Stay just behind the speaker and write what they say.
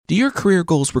Do your career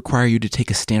goals require you to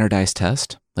take a standardized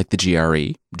test, like the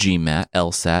GRE, GMAT,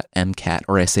 LSAT, MCAT,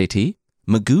 or SAT?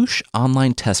 Magoosh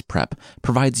Online Test Prep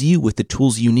provides you with the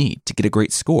tools you need to get a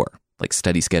great score, like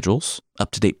study schedules,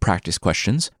 up-to-date practice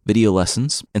questions, video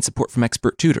lessons, and support from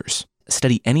expert tutors.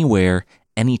 Study anywhere,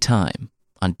 anytime,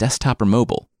 on desktop or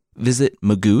mobile. Visit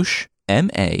Magoosh,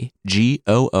 MAGOOSH.com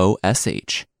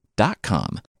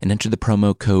and enter the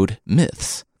promo code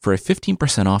MYTHS for a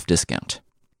 15% off discount.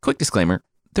 Quick disclaimer,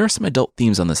 there are some adult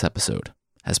themes on this episode,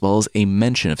 as well as a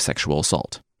mention of sexual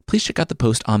assault. Please check out the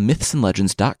post on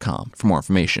mythsandlegends.com for more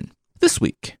information. This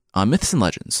week on Myths and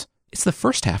Legends, it's the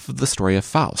first half of the story of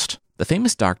Faust, the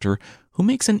famous doctor who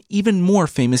makes an even more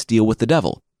famous deal with the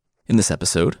devil. In this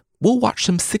episode, we'll watch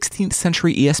some 16th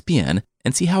century ESPN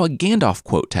and see how a Gandalf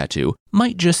quote tattoo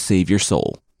might just save your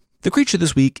soul. The creature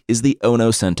this week is the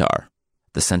Ono centaur,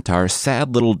 the centaur's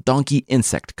sad little donkey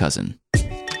insect cousin.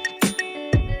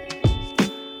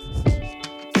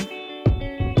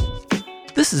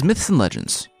 This is Myths and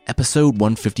Legends, episode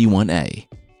 151A,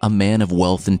 A Man of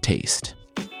Wealth and Taste.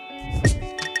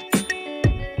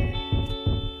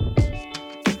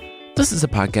 This is a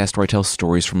podcast where I tell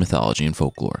stories from mythology and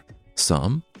folklore.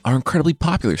 Some are incredibly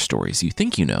popular stories you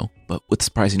think you know, but with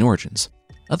surprising origins.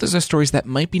 Others are stories that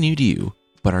might be new to you,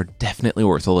 but are definitely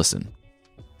worth a listen.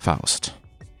 Faust.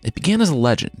 It began as a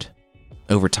legend.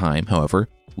 Over time, however,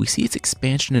 we see its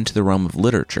expansion into the realm of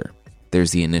literature.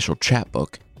 There's the initial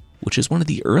chapbook, which is one of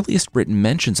the earliest written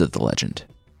mentions of the legend.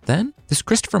 Then, there's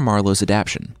Christopher Marlowe's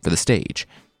adaptation for the stage,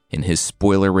 in his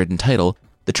spoiler-ridden title,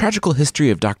 The Tragical History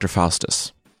of Dr.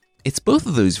 Faustus. It's both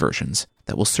of those versions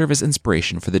that will serve as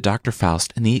inspiration for the Dr.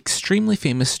 Faust and the extremely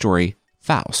famous story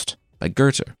Faust by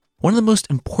Goethe, one of the most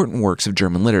important works of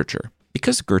German literature.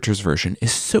 Because Goethe's version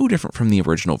is so different from the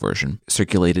original version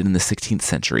circulated in the 16th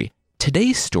century,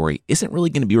 today's story isn't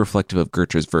really going to be reflective of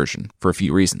Goethe's version for a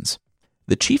few reasons.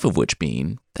 The chief of which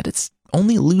being that it's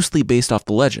only loosely based off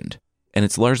the legend, and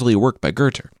it's largely a work by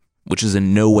Goethe, which is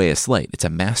in no way a slight. It's a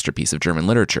masterpiece of German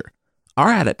literature. Our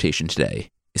adaptation today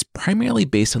is primarily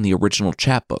based on the original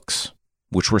chapbooks,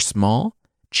 which were small,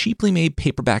 cheaply made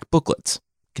paperback booklets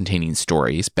containing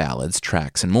stories, ballads,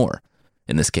 tracts, and more.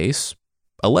 In this case,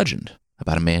 a legend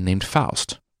about a man named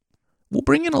Faust. We'll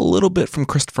bring in a little bit from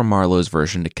Christopher Marlowe's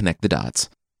version to connect the dots,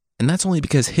 and that's only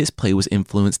because his play was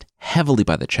influenced heavily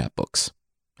by the chapbooks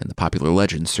and the popular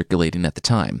legends circulating at the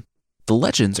time. The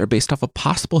legends are based off a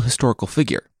possible historical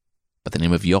figure by the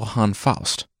name of Johann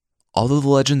Faust. Although the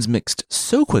legends mixed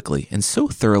so quickly and so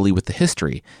thoroughly with the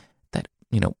history that,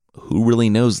 who really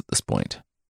knows at this point?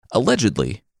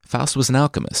 Allegedly, Faust was an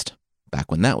alchemist,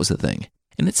 back when that was a thing,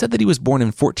 and it said that he was born in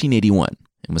 1481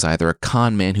 and was either a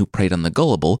con man who preyed on the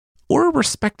gullible or a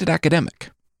respected academic.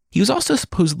 He was also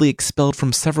supposedly expelled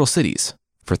from several cities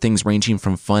for things ranging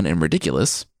from fun and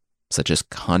ridiculous, such as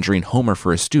conjuring Homer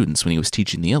for his students when he was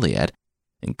teaching the Iliad,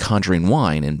 and conjuring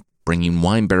wine and bringing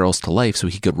wine barrels to life so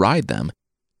he could ride them,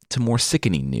 to more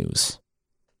sickening news,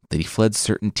 that he fled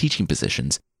certain teaching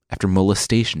positions after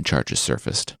molestation charges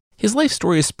surfaced. His life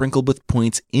story is sprinkled with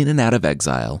points in and out of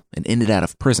exile and in and out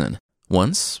of prison.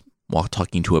 Once, while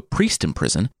talking to a priest in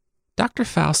prison, Dr.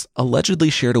 Faust allegedly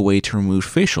shared a way to remove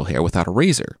facial hair without a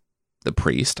razor. The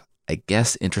priest, I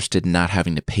guess interested in not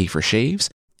having to pay for shaves,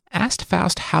 asked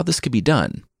Faust how this could be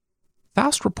done.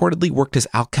 Faust reportedly worked his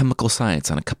alchemical science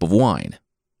on a cup of wine,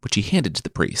 which he handed to the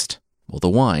priest. Well, the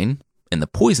wine and the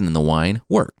poison in the wine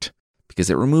worked, because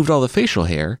it removed all the facial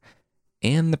hair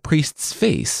and the priest's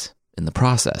face in the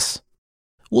process.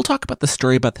 We'll talk about the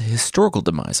story about the historical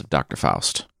demise of Dr.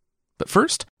 Faust. But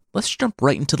first, let's jump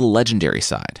right into the legendary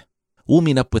side. We'll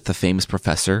meet up with the famous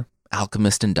professor,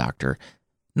 alchemist, and doctor,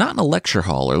 not in a lecture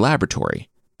hall or laboratory,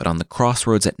 but on the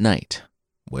crossroads at night,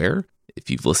 where, if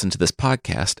you've listened to this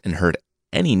podcast and heard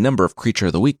any number of Creature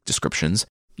of the Week descriptions,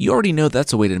 you already know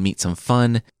that's a way to meet some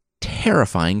fun,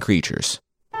 terrifying creatures.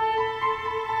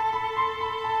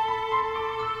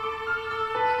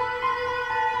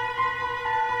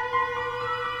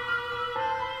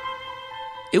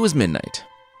 It was midnight,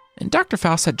 and Dr.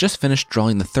 Faust had just finished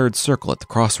drawing the third circle at the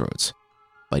crossroads.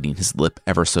 Biting his lip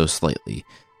ever so slightly,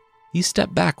 he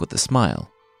stepped back with a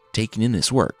smile, taking in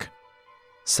his work.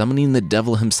 Summoning the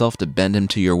devil himself to bend him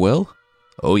to your will?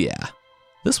 Oh yeah,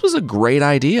 this was a great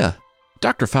idea.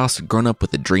 Dr. Faust had grown up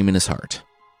with a dream in his heart,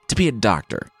 to be a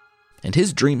doctor, and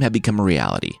his dream had become a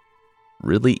reality.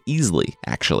 Really easily,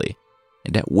 actually,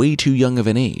 and at way too young of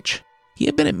an age. He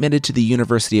had been admitted to the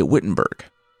university at Wittenberg,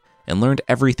 and learned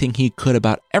everything he could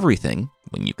about everything,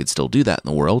 when you could still do that in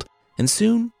the world, and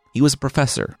soon he was a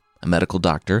professor, a medical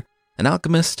doctor, an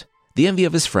alchemist, the envy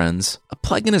of his friends, a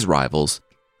plague in his rivals,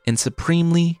 and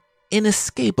supremely,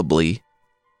 inescapably,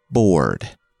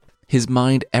 bored. His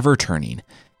mind ever turning,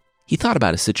 he thought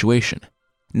about his situation.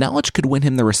 Knowledge could win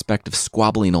him the respect of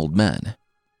squabbling old men.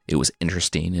 It was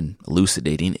interesting and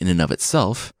elucidating in and of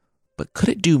itself, but could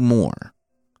it do more?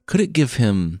 Could it give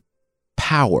him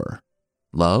power?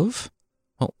 Love?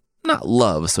 Well, not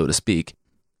love, so to speak.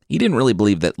 He didn't really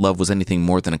believe that love was anything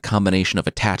more than a combination of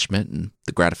attachment and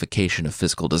the gratification of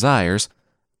physical desires,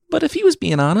 but if he was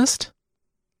being honest,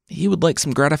 he would like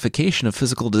some gratification of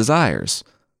physical desires,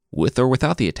 with or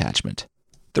without the attachment.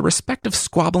 The respect of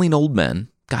squabbling old men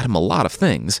got him a lot of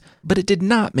things, but it did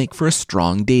not make for a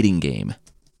strong dating game.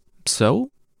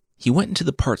 So, he went into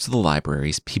the parts of the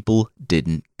libraries people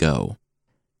didn't go.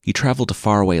 He traveled to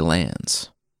faraway lands,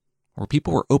 where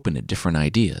people were open to different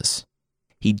ideas.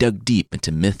 He dug deep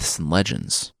into myths and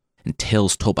legends, and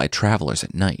tales told by travelers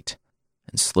at night,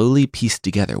 and slowly pieced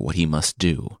together what he must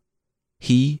do.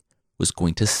 He was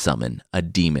going to summon a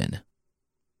demon.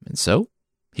 And so,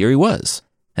 here he was.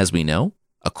 As we know,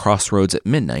 a crossroads at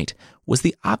midnight was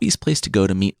the obvious place to go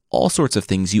to meet all sorts of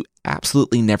things you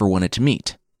absolutely never wanted to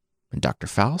meet. And Dr.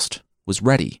 Faust was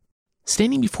ready,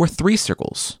 standing before 3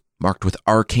 circles, marked with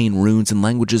arcane runes and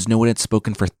languages no one had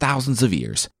spoken for thousands of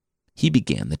years. He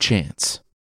began the chants.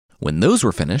 When those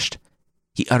were finished,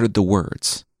 he uttered the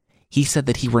words. He said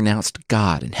that he renounced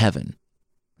God and heaven,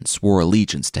 and swore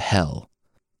allegiance to hell.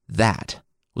 That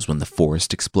was when the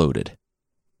forest exploded.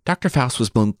 Dr. Faust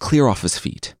was blown clear off his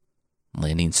feet,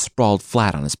 landing sprawled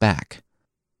flat on his back.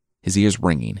 His ears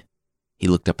ringing, he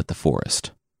looked up at the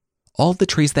forest. All the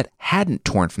trees that hadn't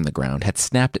torn from the ground had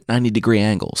snapped at 90-degree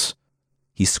angles.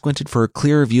 He squinted for a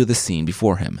clearer view of the scene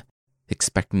before him,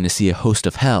 expecting to see a host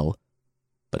of hell,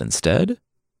 but instead,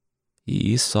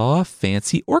 he saw a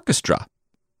fancy orchestra.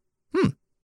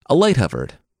 A light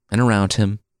hovered, and around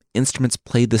him, instruments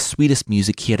played the sweetest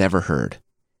music he had ever heard.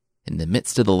 In the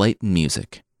midst of the light and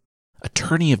music, a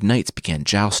tourney of knights began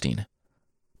jousting.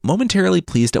 Momentarily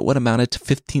pleased at what amounted to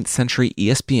 15th century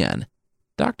ESPN,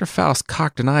 Dr. Faust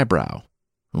cocked an eyebrow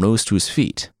and rose to his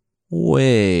feet.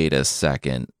 Wait a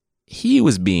second. He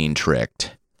was being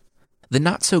tricked. The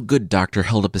not-so-good doctor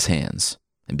held up his hands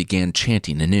and began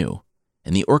chanting anew,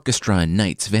 and the orchestra and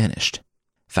knights vanished.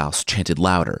 Faust chanted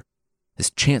louder, his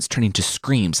chants turning to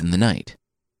screams in the night,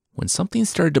 when something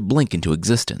started to blink into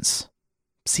existence,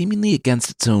 seemingly against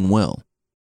its own will.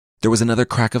 There was another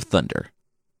crack of thunder,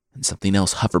 and something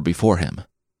else hovered before him.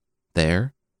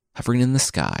 There, hovering in the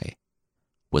sky,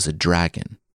 was a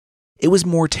dragon. It was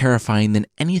more terrifying than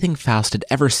anything Faust had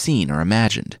ever seen or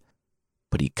imagined,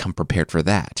 but he'd come prepared for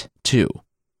that, too.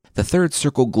 The 3rd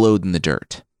circle glowed in the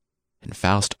dirt, and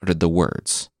Faust uttered the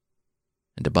words.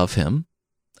 And above him,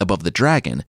 above the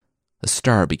dragon, a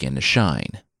star began to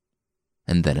shine.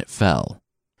 And then it fell.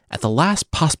 At the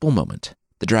last possible moment,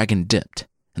 the dragon dipped,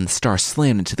 and the star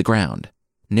slammed into the ground,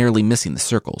 narrowly missing the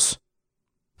circles.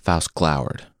 Faust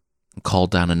glowered and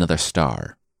called down another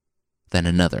star, then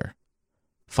another.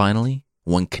 Finally,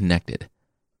 one connected,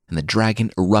 and the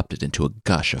dragon erupted into a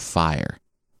gush of fire.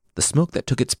 The smoke that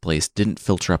took its place didn't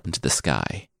filter up into the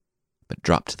sky, but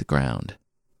dropped to the ground.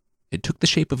 It took the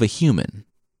shape of a human,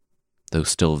 though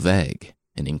still vague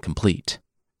and incomplete.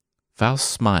 Faust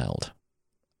smiled.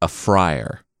 A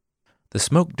friar. The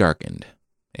smoke darkened,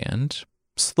 and,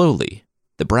 slowly,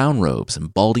 the brown robes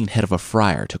and balding head of a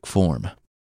friar took form.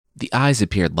 The eyes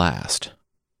appeared last,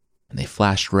 and they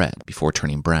flashed red before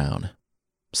turning brown.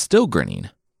 Still grinning,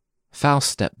 Faust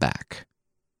stepped back.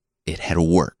 It had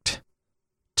worked.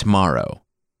 Tomorrow,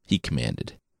 he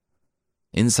commanded.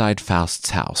 Inside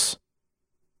Faust's house.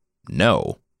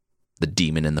 No, the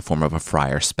demon in the form of a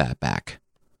friar spat back.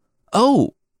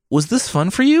 Oh, was this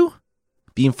fun for you?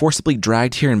 Being forcibly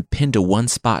dragged here and pinned to one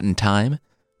spot in time,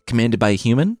 commanded by a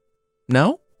human?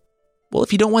 No? Well,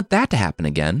 if you don't want that to happen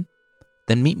again,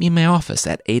 then meet me in my office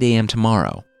at 8 a.m.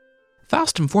 tomorrow.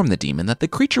 Faust informed the demon that the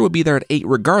creature would be there at 8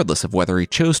 regardless of whether he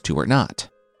chose to or not.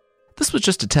 This was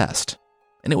just a test,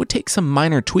 and it would take some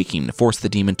minor tweaking to force the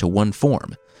demon to one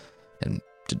form, and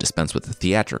to dispense with the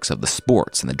theatrics of the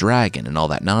sports and the dragon and all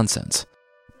that nonsense.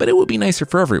 But it would be nicer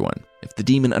for everyone if the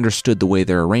demon understood the way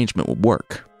their arrangement would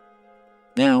work.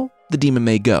 Now, the demon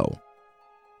may go.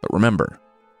 But remember,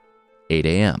 8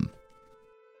 a.m.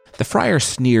 The friar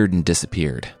sneered and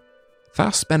disappeared.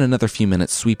 Faust spent another few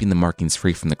minutes sweeping the markings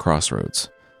free from the crossroads,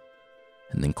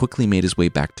 and then quickly made his way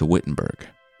back to Wittenberg.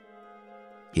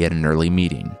 He had an early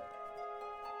meeting.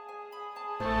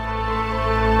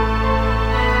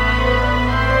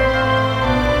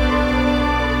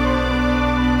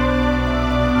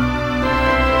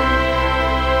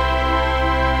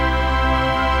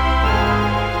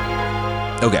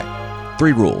 Okay,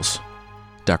 3 rules,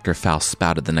 Dr. Faust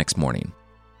spouted the next morning.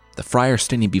 the friar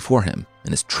standing before him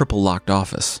in his triple-locked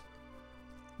office.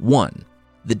 1.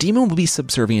 The demon would be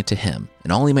subservient to him,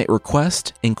 and all he might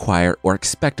request, inquire, or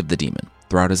expect of the demon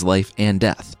throughout his life and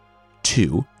death.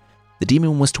 2. The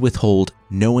demon was to withhold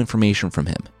no information from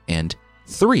him. And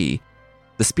 3.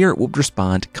 The spirit would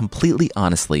respond completely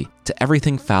honestly to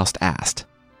everything Faust asked.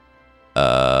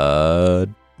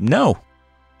 No,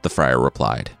 the friar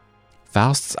replied.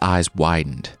 Faust's eyes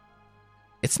widened.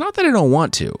 It's not that I don't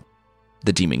want to,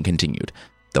 the demon continued,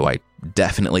 though I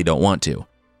definitely don't want to.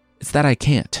 It's that I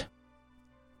can't.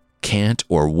 Can't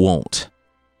or won't,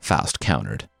 Faust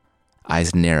countered.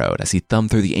 Eyes narrowed as he thumbed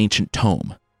through the ancient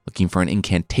tome, looking for an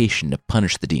incantation to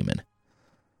punish the demon.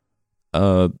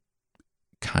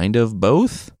 Kind of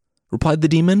both, replied the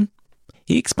demon.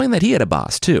 He explained that he had a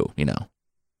boss too,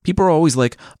 People are always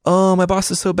like, oh, my boss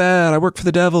is so bad, I work for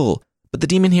the devil. But the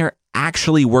demon here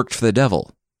actually worked for the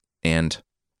devil. And,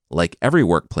 like every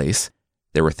workplace,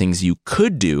 there were things you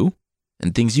could do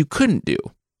and things you couldn't do.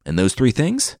 And those 3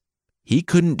 things? He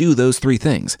couldn't do those 3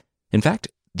 things. In fact,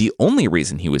 the only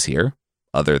reason he was here,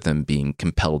 other than being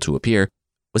compelled to appear,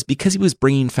 was because he was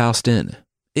bringing Faust in.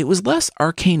 It was less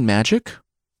arcane magic,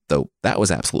 though that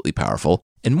was absolutely powerful,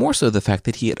 and more so the fact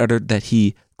that he had uttered that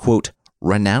he, quote,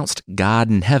 renounced God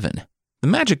in heaven. The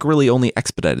magic really only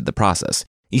expedited the process.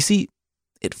 You see,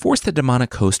 it forced the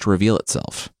demonic host to reveal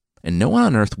itself, and no one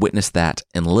on earth witnessed that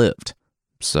and lived.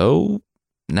 So,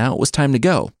 now it was time to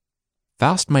go.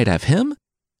 Faust might have him,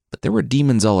 but there were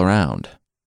demons all around.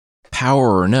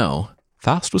 Power or no,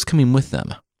 Faust was coming with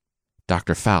them.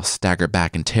 Dr. Faust staggered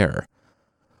back in terror.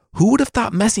 Who would have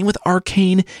thought messing with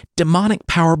arcane, demonic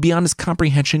power beyond his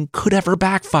comprehension could ever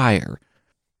backfire?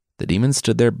 The demon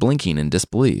stood there blinking in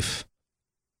disbelief.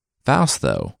 Faust,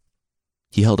 though,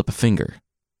 he held up a finger.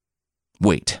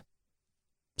 Wait.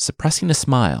 Suppressing a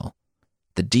smile,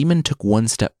 the demon took 1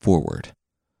 step forward.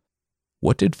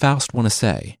 What did Faust want to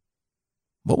say?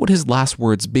 What would his last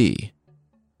words be?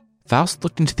 Faust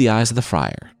looked into the eyes of the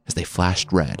friar as they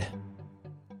flashed red.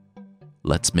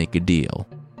 Let's make a deal.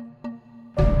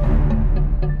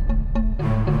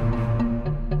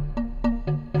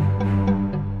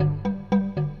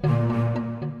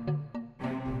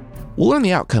 We'll learn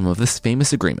the outcome of this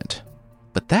famous agreement,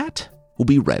 but that will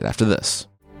be right after this.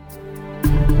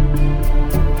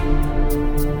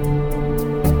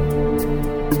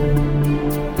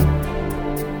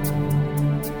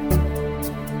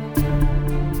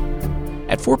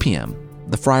 At 4 p.m.,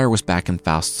 the friar was back in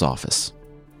Faust's office.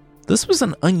 This was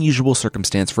an unusual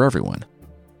circumstance for everyone,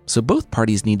 so both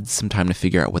parties needed some time to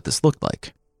figure out what this looked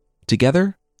like.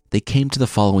 Together, they came to the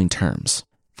following terms.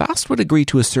 Faust would agree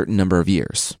to a certain number of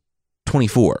years.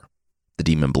 24, the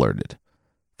demon blurted.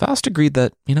 Faust agreed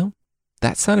that,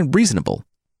 that sounded reasonable.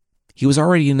 He was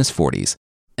already in his 40s,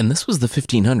 and this was the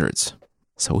 1500s,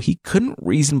 so he couldn't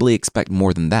reasonably expect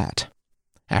more than that.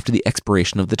 After the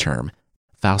expiration of the term,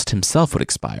 Faust himself would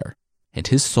expire, and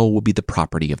his soul would be the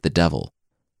property of the devil.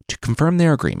 To confirm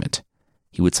their agreement,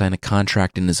 he would sign a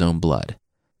contract in his own blood,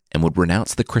 and would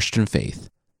renounce the Christian faith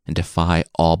and defy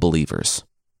all believers.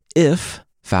 If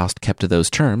Faust kept to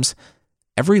those terms,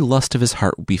 every lust of his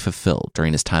heart would be fulfilled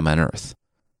during his time on earth.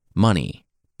 Money,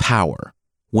 power,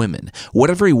 women,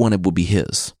 whatever he wanted would be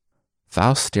his.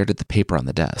 Faust stared at the paper on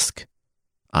the desk,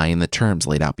 eyeing the terms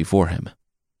laid out before him.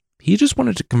 He just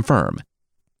wanted to confirm.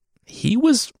 He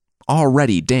was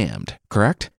already damned,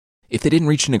 correct? If they didn't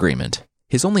reach an agreement,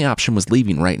 his only option was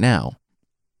leaving right now.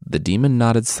 The demon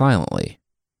nodded silently.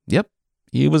 Yep,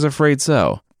 he was afraid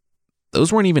so.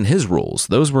 Those weren't even his rules.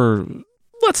 Those were...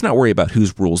 Let's not worry about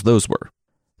whose rules those were.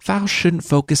 Faust shouldn't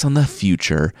focus on the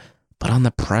future, but on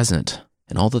the present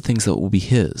and all the things that will be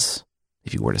his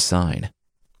if he were to sign.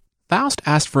 Faust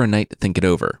asked for a night to think it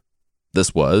over.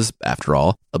 This was, after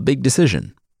all, a big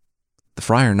decision. The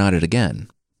friar nodded again.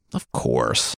 Of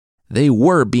course. They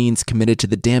were beings committed to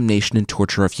the damnation and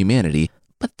torture of humanity,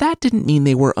 but that didn't mean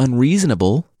they were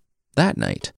unreasonable. That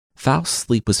night, Faust's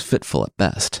sleep was fitful at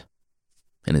best.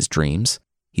 In his dreams,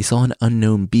 he saw an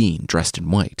unknown being dressed in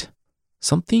white,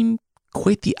 something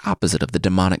quite the opposite of the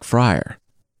demonic friar.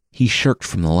 He shirked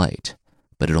from the light,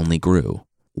 but it only grew,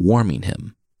 warming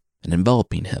him and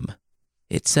enveloping him.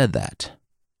 It said that,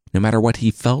 no matter what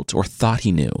he felt or thought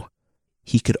he knew,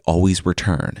 he could always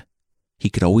return. He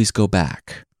could always go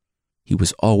back. He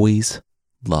was always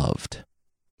loved.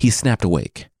 He snapped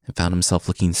awake and found himself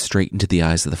looking straight into the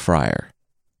eyes of the friar.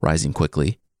 Rising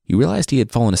quickly, he realized he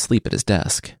had fallen asleep at his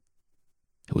desk.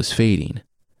 It was fading,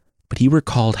 but he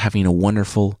recalled having a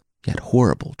wonderful yet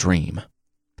horrible dream.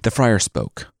 The friar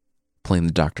spoke, pulling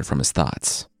the doctor from his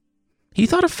thoughts. He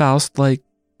thought of Faust like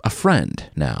a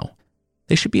friend now.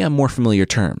 They should be on more familiar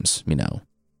terms,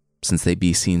 since they'd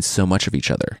be seeing so much of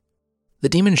each other. The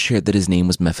demon shared that his name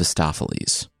was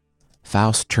Mephistopheles.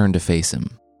 Faust turned to face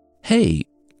him. "Hey,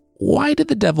 why did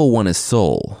the devil want his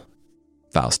soul?"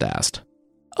 Faust asked.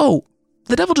 "Oh,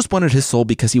 the devil just wanted his soul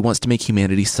because he wants to make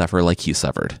humanity suffer like you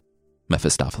suffered,"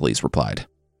 Mephistopheles replied.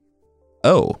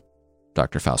 "Oh,"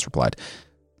 Dr. Faust replied.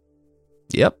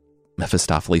 "Yep,"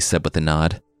 Mephistopheles said with a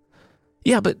nod.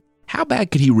 "Yeah, but how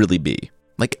bad could he really be?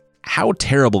 Like, how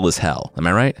terrible is hell, am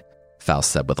I right?"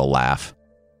 Faust said with a laugh.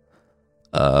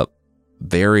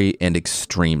 Very and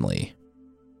extremely,"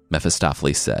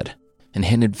 Mephistopheles said, and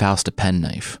handed Faust a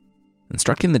penknife,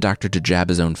 instructing the doctor to jab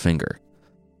his own finger.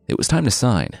 It was time to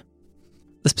sign.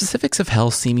 The specifics of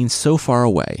hell seeming so far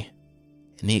away,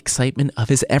 and the excitement of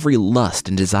his every lust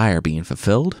and desire being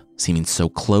fulfilled seeming so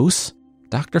close,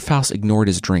 Dr. Faust ignored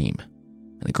his dream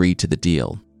and agreed to the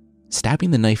deal, stabbing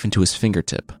the knife into his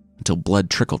fingertip until blood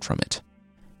trickled from it.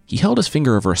 He held his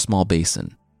finger over a small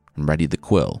basin and readied the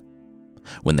quill.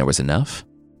 When there was enough,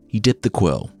 he dipped the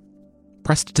quill,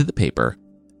 pressed it to the paper,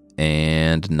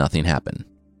 and nothing happened.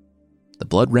 The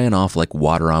blood ran off like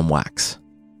water on wax.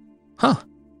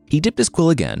 He dipped his quill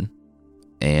again,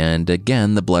 and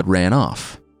again the blood ran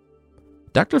off.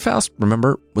 Dr. Faust,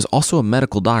 remember, was also a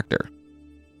medical doctor,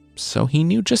 so he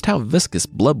knew just how viscous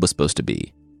blood was supposed to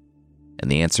be.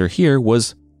 And the answer here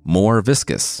was more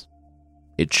viscous.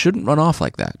 It shouldn't run off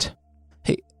like that.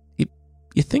 "Hey,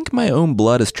 you think my own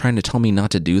blood is trying to tell me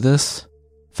not to do this?"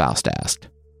 Faust asked.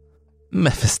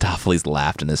 Mephistopheles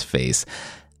laughed in his face.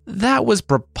 That was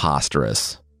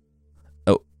preposterous.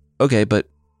 "Oh, okay, but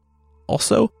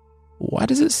also, why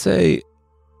does it say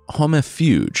homo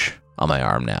fuge on my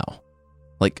arm now?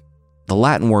 Like, the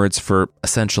Latin words for,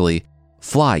 essentially,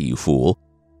 fly, you fool,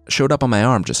 showed up on my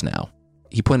arm just now."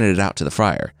 He pointed it out to the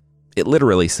friar. It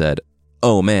literally said,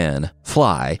 "Oh man,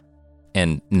 fly,"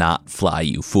 and not "fly,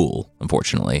 you fool,"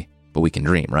 unfortunately, but we can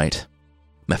dream, right?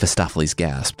 Mephistopheles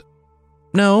gasped.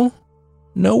 No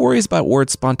worries about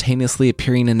words spontaneously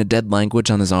appearing in a dead language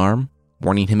on his arm,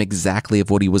 warning him exactly of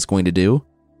what he was going to do.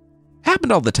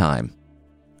 Happened all the time.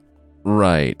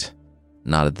 "Right,"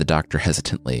 nodded the doctor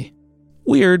hesitantly.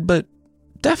 "Weird, but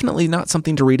definitely not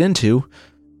something to read into.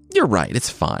 You're right, it's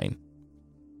fine."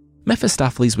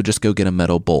 Mephistopheles would just go get a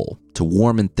metal bowl to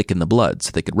warm and thicken the blood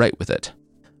so they could write with it.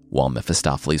 While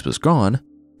Mephistopheles was gone,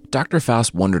 Dr.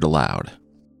 Faust wondered aloud.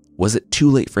 Was it too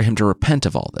late for him to repent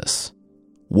of all this?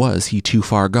 Was he too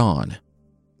far gone?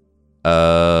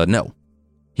 No,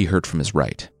 he heard from his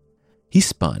right. He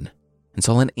spun and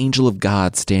saw an angel of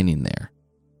God standing there,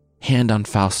 hand on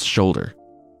Faust's shoulder.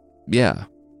 "Yeah,"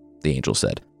 the angel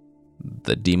said.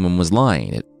 "The demon was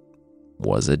lying. It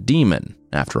was a demon,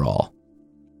 after all."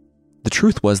 The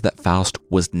truth was that Faust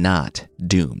was not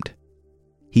doomed.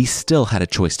 He still had a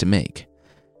choice to make.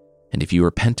 And if he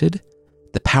repented,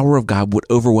 the power of God would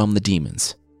overwhelm the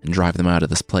demons and drive them out of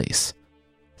this place.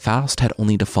 Faust had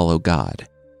only to follow God,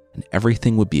 and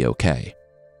everything would be okay.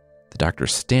 The doctor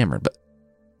stammered,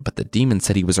 but the demon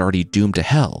said he was already doomed to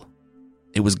hell.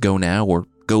 It was go now or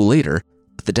go later,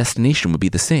 but the destination would be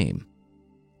the same.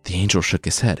 The angel shook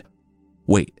his head.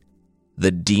 Wait, the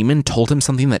demon told him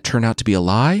something that turned out to be a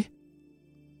lie?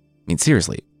 I mean,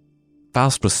 seriously,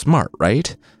 Faust was smart,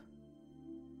 right?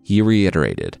 He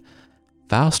reiterated,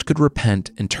 Faust could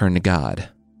repent and turn to God.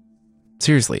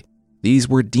 Seriously, these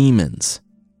were demons.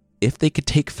 If they could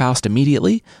take Faust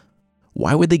immediately,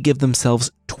 why would they give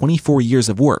themselves 24 years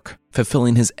of work,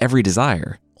 fulfilling his every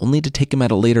desire, only to take him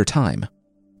at a later time?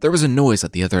 There was a noise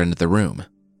at the other end of the room,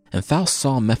 and Faust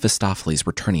saw Mephistopheles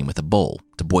returning with a bowl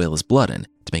to boil his blood in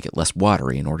to make it less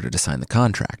watery in order to sign the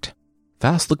contract.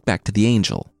 Faust looked back to the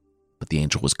angel, but the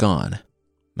angel was gone.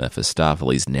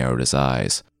 Mephistopheles narrowed his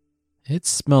eyes. It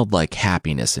smelled like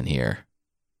happiness in here.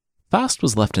 Faust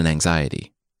was left in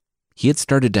anxiety. He had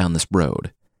started down this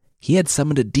road. He had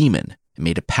summoned a demon and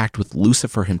made a pact with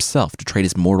Lucifer himself to trade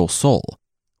his mortal soul.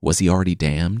 Was he already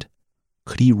damned?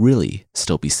 Could he really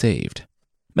still be saved?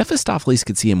 Mephistopheles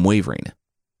could see him wavering,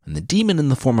 and the demon in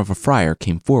the form of a friar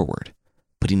came forward,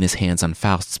 putting his hands on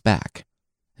Faust's back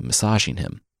and massaging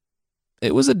him.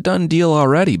 It was a done deal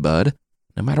already, bud,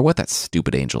 no matter what that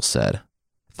stupid angel said.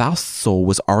 Faust's soul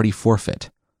was already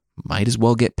forfeit. Might as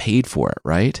well get paid for it,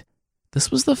 right? This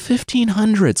was the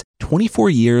 1500s. 24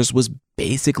 years was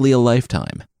basically a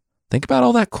lifetime. Think about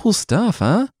all that cool stuff,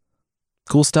 huh?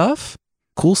 Cool stuff?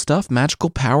 Cool stuff, magical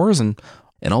powers, and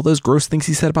all those gross things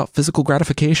he said about physical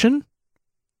gratification?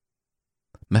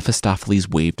 Mephistopheles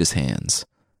waved his hands,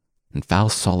 and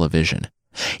Faust saw a vision.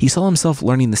 He saw himself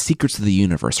learning the secrets of the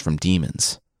universe from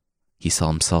demons. He saw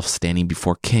himself standing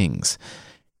before kings.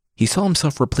 He saw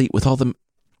himself replete with all that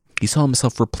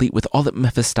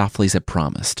Mephistopheles had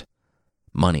promised.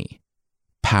 money,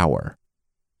 power,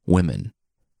 women.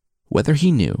 Whether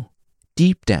he knew,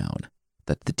 deep down,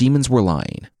 that the demons were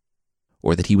lying,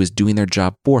 or that he was doing their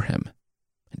job for him,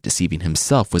 and deceiving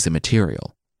himself was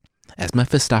immaterial. As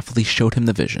Mephistopheles showed him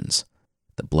the visions,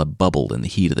 the blood bubbled in the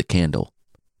heat of the candle.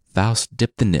 Faust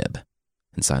dipped the nib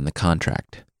and signed the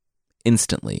contract.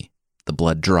 Instantly, the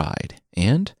blood dried,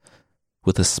 and,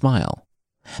 with a smile,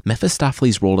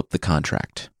 Mephistopheles rolled up the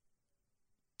contract.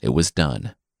 It was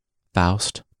done.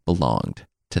 Faust belonged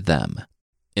to them.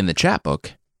 In the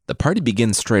chapbook, the party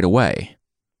begins straight away.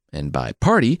 And by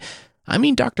party, I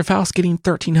mean Dr. Faust getting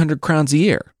 1,300 crowns a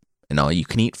year, and all you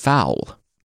can eat fowl.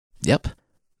 Yep,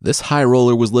 this high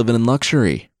roller was living in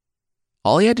luxury.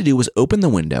 All he had to do was open the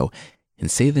window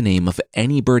and say the name of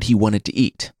any bird he wanted to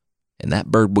eat, and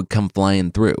that bird would come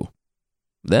flying through.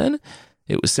 Then,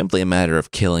 it was simply a matter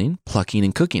of killing, plucking,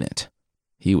 and cooking it.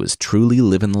 He was truly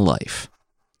living the life.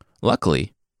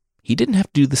 Luckily, he didn't have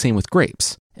to do the same with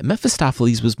grapes, and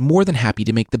Mephistopheles was more than happy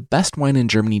to make the best wine in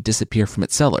Germany disappear from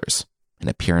its cellars and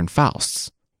appear in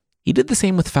Faust's. He did the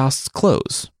same with Faust's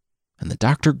clothes, and the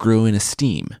doctor grew in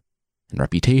esteem and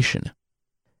reputation.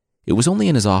 It was only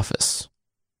in his office,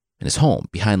 in his home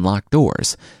behind locked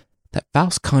doors, that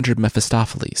Faust conjured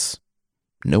Mephistopheles.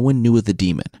 No one knew of the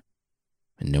demon,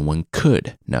 and no one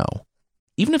could know.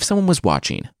 Even if someone was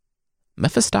watching,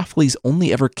 Mephistopheles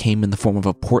only ever came in the form of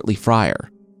a portly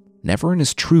friar, never in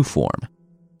his true form,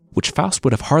 which Faust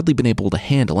would have hardly been able to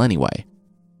handle anyway.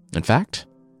 In fact,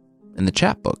 in the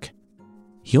chapbook,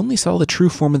 he only saw the true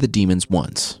form of the demons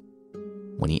once,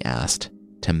 when he asked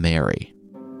to marry.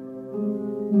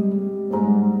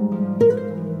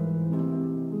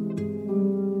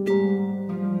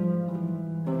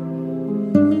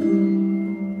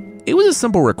 It was a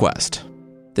simple request.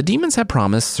 The demons had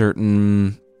promised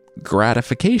certain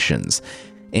gratifications,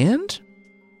 and,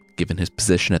 given his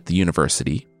position at the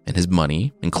university, and his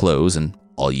money and clothes and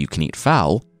all-you-can-eat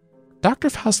fowl, Dr.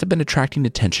 Faust had been attracting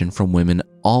attention from women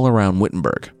all around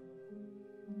Wittenberg.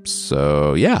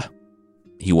 So yeah,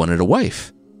 he wanted a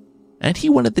wife, and he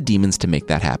wanted the demons to make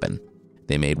that happen.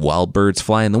 They made wild birds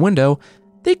fly in the window.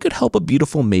 They could help a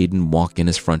beautiful maiden walk in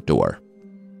his front door.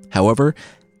 However,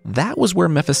 that was where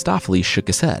Mephistopheles shook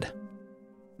his head.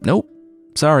 Nope,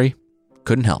 sorry,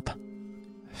 couldn't help.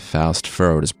 Faust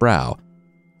furrowed his brow.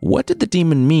 What did the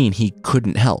demon mean he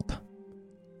couldn't help?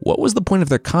 What was the point of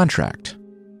their contract?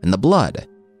 And the blood?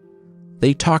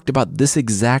 They talked about this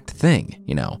exact thing,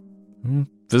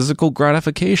 physical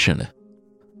gratification.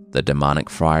 The demonic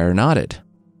friar nodded.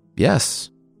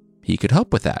 Yes, he could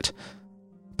help with that.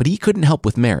 But he couldn't help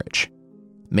with marriage.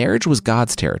 Marriage was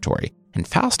God's territory, and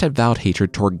Faust had vowed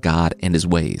hatred toward God and his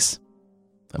ways.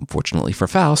 Unfortunately for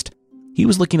Faust, he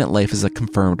was looking at life as a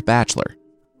confirmed bachelor.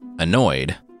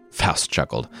 Annoyed, Faust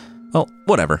chuckled. Well,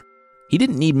 whatever. He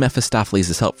didn't need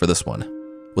Mephistopheles' help for this one.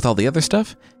 With all the other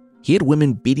stuff, he had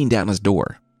women beating down his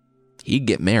door. He'd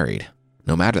get married,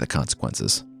 no matter the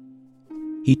consequences.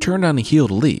 He turned on a heel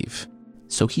to leave,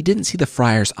 so he didn't see the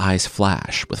friar's eyes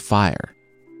flash with fire,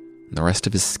 and the rest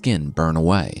of his skin burn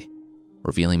away,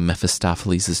 revealing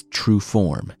Mephistopheles' true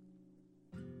form.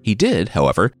 He did,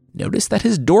 however, notice that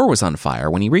his door was on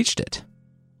fire when he reached it.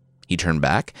 He turned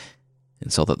back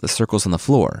and saw that the circles on the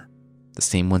floor, the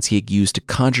same ones he had used to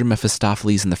conjure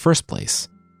Mephistopheles in the first place,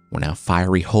 were now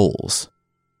fiery holes,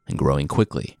 and growing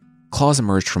quickly. Claws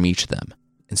emerged from each of them,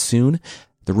 and soon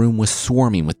the room was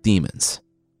swarming with demons.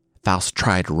 Faust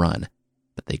tried to run,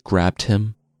 but they grabbed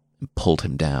him and pulled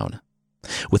him down.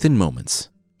 Within moments,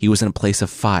 he was in a place of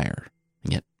fire,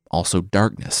 and yet also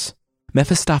darkness.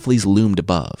 Mephistopheles loomed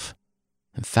above,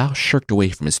 and Faust shirked away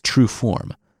from his true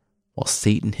form, while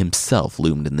Satan himself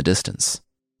loomed in the distance.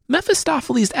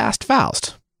 Mephistopheles asked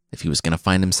Faust if he was going to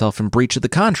find himself in breach of the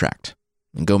contract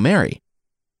and go marry.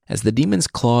 As the demon's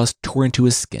claws tore into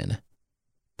his skin,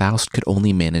 Faust could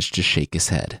only manage to shake his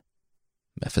head.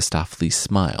 Mephistopheles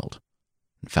smiled,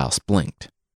 and Faust blinked.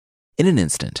 In an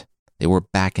instant, they were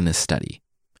back in his study,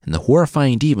 and the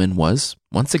horrifying demon was,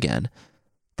 once again,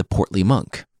 the portly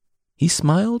monk. He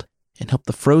smiled and helped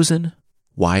the frozen,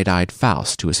 wide-eyed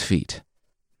Faust to his feet.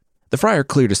 The friar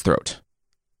cleared his throat.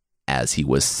 As he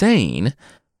was saying,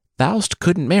 Faust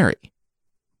couldn't marry,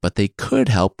 but they could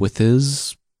help with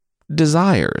his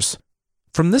desires.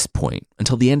 From this point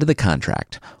until the end of the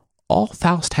contract, all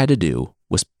Faust had to do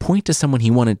was point to someone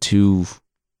he wanted to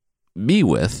be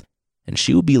with, and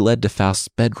she would be led to Faust's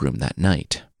bedroom that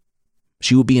night.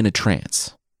 She would be in a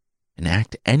trance and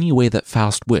act any way that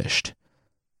Faust wished,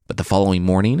 but the following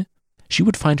morning, she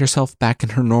would find herself back in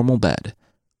her normal bed,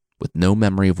 with no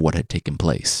memory of what had taken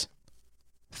place.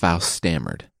 Faust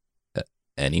stammered.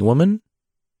 Any woman?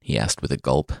 He asked with a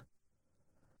gulp.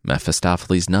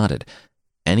 Mephistopheles nodded.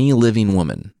 Any living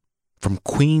woman, from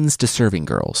queens to serving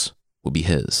girls, would be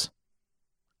his.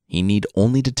 He need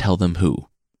only to tell them who.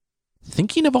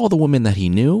 Thinking of all the women that he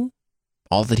knew,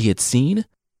 all that he had seen,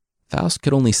 Faust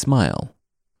could only smile.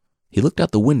 He looked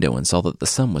out the window and saw that the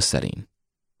sun was setting,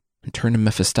 and turned to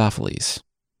Mephistopheles.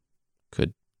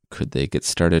 Could they get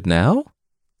started now?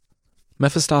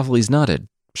 Mephistopheles nodded.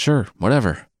 Sure,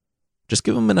 whatever. Just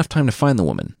give him enough time to find the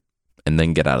woman, and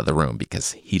then get out of the room,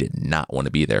 because he did not want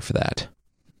to be there for that.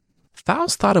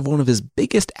 Faust thought of one of his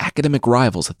biggest academic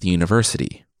rivals at the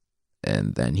university,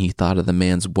 and then he thought of the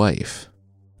man's wife.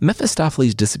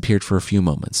 Mephistopheles disappeared for a few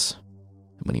moments,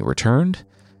 and when he returned,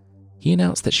 he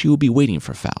announced that she would be waiting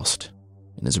for Faust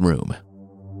in his room.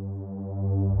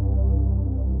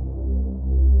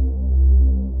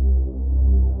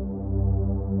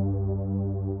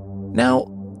 Now,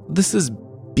 this is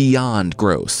beyond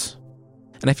gross.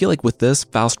 And I feel like with this,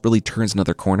 Faust really turns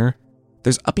another corner.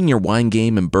 There's upping your wine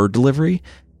game and bird delivery,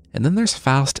 and then there's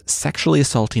Faust sexually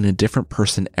assaulting a different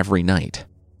person every night.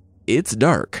 It's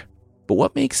dark, but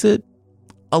what makes it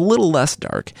a little less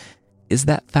dark is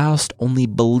that Faust only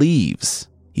believes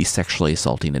he's sexually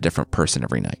assaulting a different person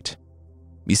every night.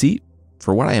 You see,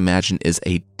 for what I imagine is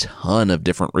a ton of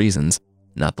different reasons,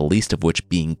 not the least of which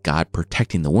being God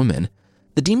protecting the women,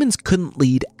 the demons couldn't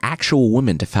lead actual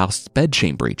women to Faust's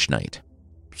bedchamber each night.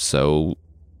 So,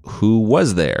 who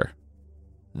was there?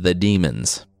 The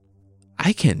demons.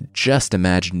 I can just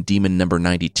imagine demon number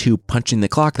 92 punching the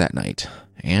clock that night,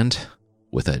 and,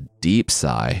 with a deep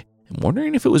sigh, and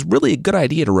wondering if it was really a good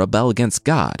idea to rebel against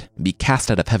God and be cast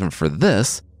out of heaven for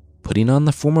this, putting on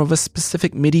the form of a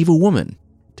specific medieval woman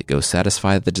to go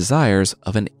satisfy the desires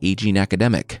of an aging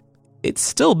academic. It's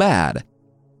still bad,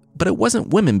 but it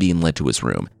wasn't women being led to his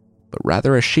room, but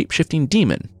rather a shape-shifting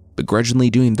demon begrudgingly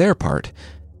doing their part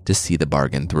to see the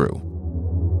bargain through.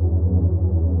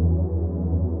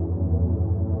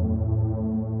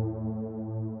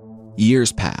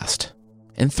 Years passed,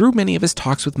 and through many of his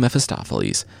talks with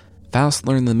Mephistopheles, Faust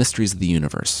learned the mysteries of the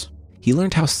universe. He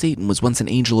learned how Satan was once an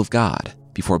angel of God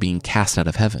before being cast out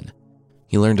of heaven.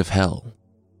 He learned of hell,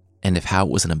 and of how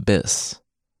it was an abyss,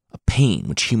 a pain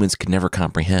which humans could never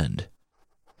comprehend.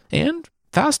 And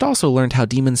Faust also learned how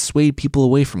demons swayed people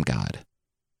away from God,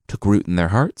 took root in their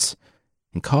hearts,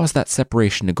 and caused that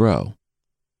separation to grow.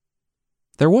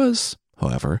 There was,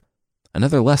 however,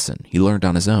 another lesson he learned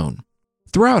on his own.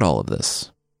 Throughout all of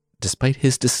this, despite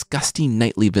his disgusting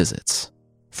nightly visits,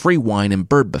 free wine and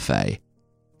bird buffet,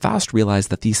 Faust realized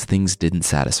that these things didn't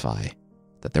satisfy,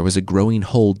 that there was a growing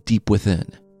hole deep within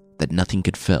that nothing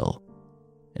could fill.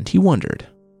 And he wondered,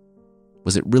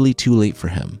 was it really too late for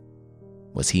him?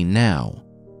 Was he now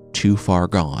too far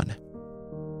gone?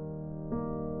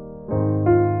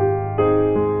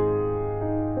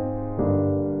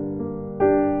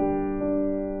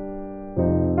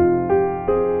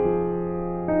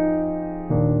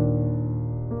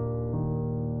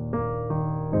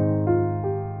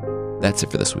 That's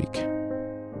it for this week.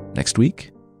 Next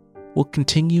week, we'll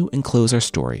continue and close our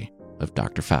story of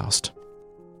Dr. Faust.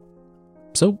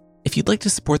 So, if you'd like to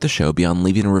support the show beyond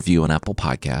leaving a review on Apple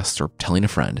Podcasts or telling a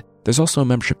friend, there's also a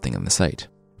membership thing on the site.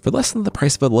 For less than the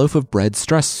price of a loaf of bread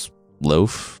stress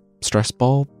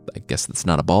ball, I guess that's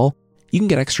not a ball, you can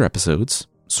get extra episodes,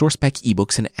 source pack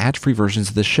ebooks, and ad-free versions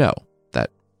of the show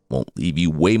that won't leave you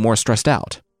way more stressed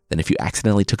out than if you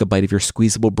accidentally took a bite of your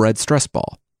squeezable bread stress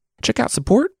ball. Check out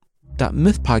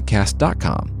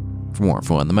support.mythpodcast.com for more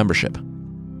info on the membership.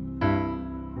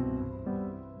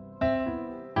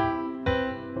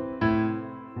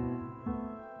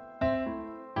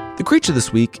 The creature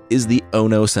this week is the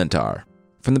Ono centaur,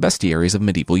 from the bestiaries of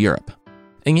medieval Europe.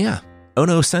 And yeah,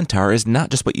 Ono centaur is not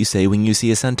just what you say when you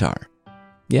see a centaur.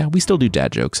 Yeah, we still do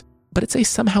dad jokes, but it's a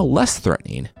somehow less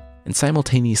threatening and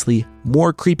simultaneously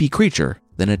more creepy creature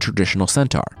than a traditional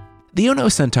centaur. The Ono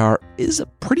centaur is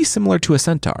pretty similar to a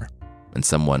centaur, and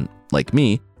someone, like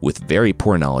me, with very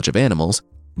poor knowledge of animals,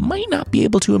 might not be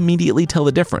able to immediately tell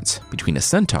the difference between a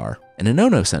centaur and an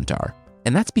Ono centaur.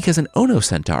 And that's because an Ono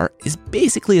centaur is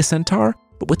basically a centaur,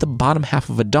 but with the bottom half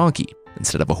of a donkey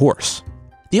instead of a horse.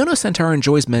 The Ono centaur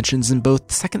enjoys mentions in both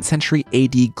 2nd century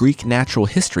AD Greek natural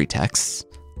history texts,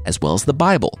 as well as the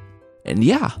Bible. And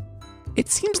yeah, it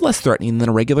seems less threatening than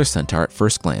a regular centaur at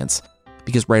first glance,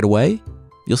 because right away,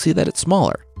 you'll see that it's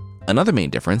smaller. Another main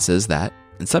difference is that,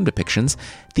 in some depictions,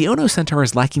 the Ono centaur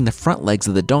is lacking the front legs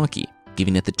of the donkey,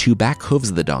 giving it the 2 back hooves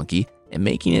of the donkey, and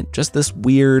making it just this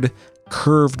weird,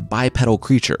 curved bipedal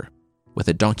creature, with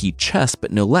a donkey chest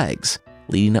but no legs,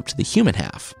 leading up to the human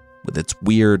half, with its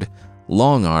weird,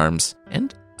 long arms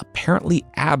and apparently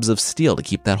abs of steel to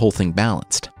keep that whole thing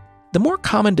balanced. The more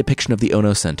common depiction of the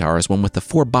Ono centaur is one with the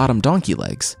 4 bottom donkey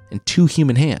legs and 2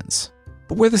 human hands.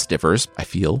 But where this differs, I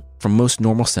feel, from most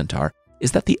normal centaur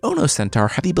is that the Ono centaur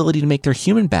have the ability to make their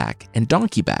human back and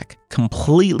donkey back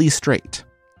completely straight,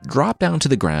 drop down to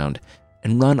the ground,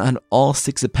 and run on all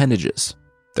 6 appendages,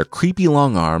 their creepy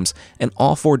long arms, and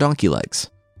all 4 donkey legs,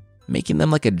 making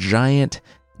them like a giant,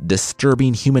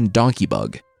 disturbing human donkey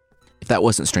bug. If that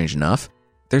wasn't strange enough,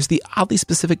 there's the oddly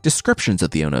specific descriptions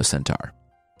of the Ono centaur.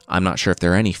 I'm not sure if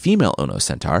there are any female Ono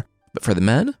centaur, but for the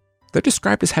men, they're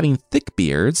described as having thick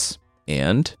beards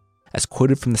and, as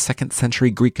quoted from the 2nd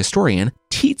century Greek historian,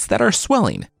 teats that are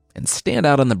swelling and stand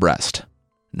out on the breast.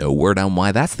 No word on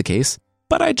why that's the case,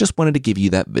 but I just wanted to give you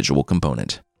that visual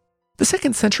component. The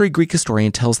 2nd century Greek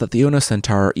historian tells that the Ono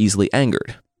centaur are easily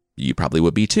angered. You probably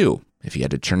would be too, if you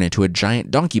had to turn into a giant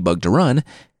donkey bug to run,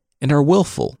 and are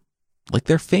willful, like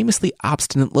their famously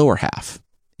obstinate lower half.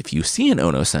 If you see an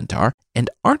Ono centaur and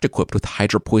aren't equipped with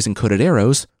hydropoison-coated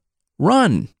arrows,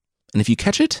 run! And if you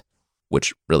catch it,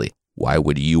 which really, why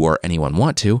would you or anyone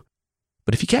want to?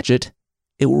 But if you catch it,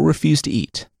 it will refuse to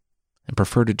eat and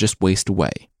prefer to just waste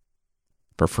away,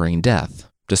 preferring death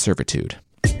to servitude.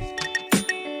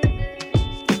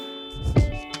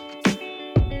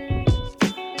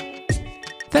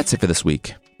 That's it for this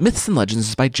week. Myths and Legends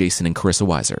is by Jason and Carissa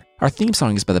Weiser. Our theme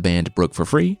song is by the band Broke for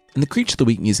Free, and the Creature of the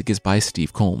Week music is by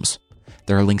Steve Combs.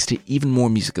 There are links to even more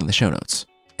music in the show notes.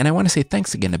 And I want to say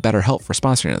thanks again to BetterHelp for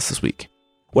sponsoring us this week.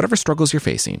 Whatever struggles you're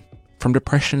facing, from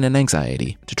depression and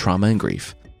anxiety to trauma and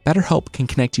grief, BetterHelp can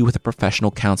connect you with a professional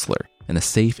counselor in a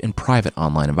safe and private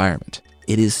online environment.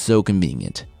 It is so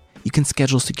convenient. You can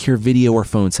schedule secure video or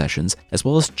phone sessions, as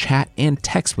well as chat and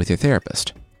text with your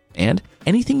therapist. And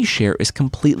anything you share is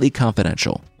completely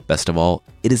confidential. Best of all,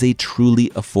 it is a truly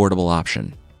affordable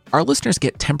option. Our listeners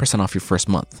get 10% off your first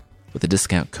month with the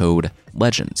discount code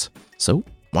LEGENDS. So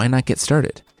why not get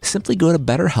started? Simply go to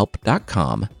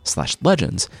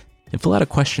betterhelp.com/legends and fill out a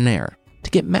questionnaire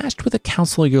to get matched with a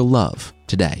counselor you'll love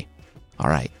today. All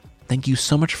right. Thank you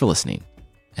so much for listening,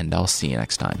 and I'll see you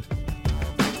next time.